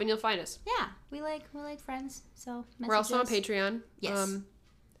look us up and you'll find us. Yeah, we like friends. So we're also on Patreon. Yes.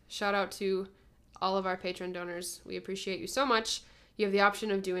 Shout out to all of our Patreon donors. We appreciate you so much. You have the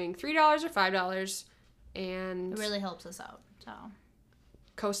option of doing $3 or $5, and it really helps us out. So,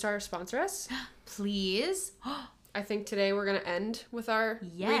 CoStar sponsor us, please. I think today we're gonna end with our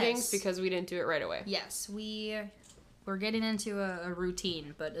readings because we didn't do it right away. Yes, we're getting into a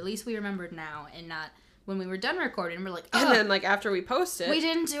routine, but at least we remembered now and not. When we were done recording, we're like, and then like after we post it, we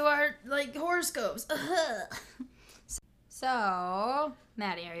didn't do our like horoscopes. So,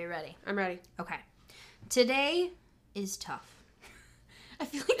 Maddie, are you ready? I'm ready. Okay. Today is tough. I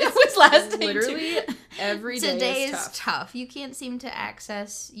feel like that was last time. Literally every day Today is tough. You can't seem to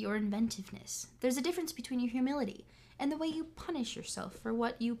access your inventiveness. There's a difference between your humility and the way you punish yourself for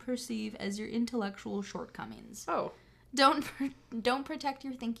what you perceive as your intellectual shortcomings. Oh. Don't protect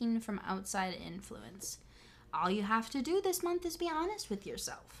your thinking from outside influence. All you have to do this month is be honest with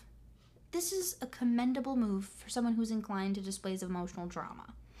yourself. This is a commendable move for someone who's inclined to displays of emotional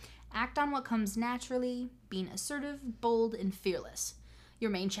drama. Act on what comes naturally, being assertive, bold, and fearless.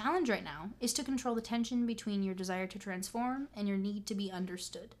 Your main challenge right now is to control the tension between your desire to transform and your need to be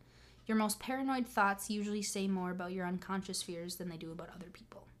understood. Your most paranoid thoughts usually say more about your unconscious fears than they do about other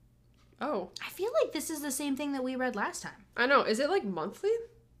people. Oh. I feel like this is the same thing that we read last time. I know. Is it like monthly?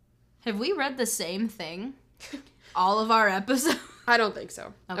 Have we read the same thing? All of our episodes? I don't think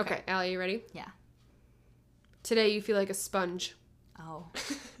so. Okay, Allie, you ready? Yeah. Today you feel like a sponge. Oh.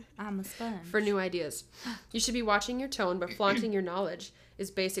 I'm a sponge. For new ideas. You should be watching your tone, but flaunting your knowledge is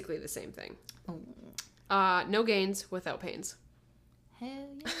basically the same thing. Oh. No gains without pains. Hell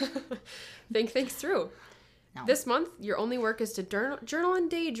yeah. Think things through. No. This month, your only work is to journal and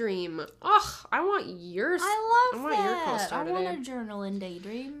daydream. Ugh, I want yours. I love want that. your co-star I want today. to journal and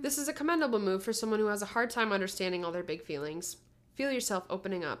daydream. This is a commendable move for someone who has a hard time understanding all their big feelings. Feel yourself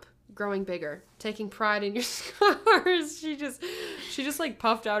opening up, growing bigger, taking pride in your scars. She just like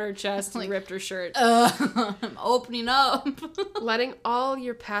puffed out her chest and ripped her shirt. I'm opening up. Letting all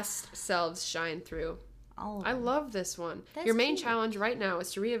your past selves shine through. I love this one. That's your main cute. challenge right now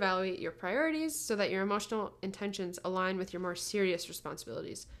is to reevaluate your priorities so that your emotional intentions align with your more serious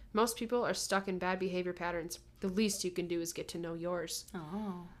responsibilities. Most people are stuck in bad behavior patterns. The least you can do is get to know yours.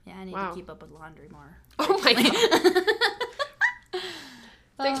 Oh, yeah, I need to keep up with laundry more. Oh my god.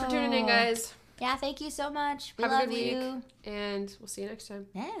 Thanks for tuning in, guys. Yeah, thank you so much. We Have love a good you. week, and we'll see you next time.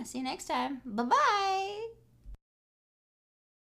 Yeah, see you next time. Bye-bye.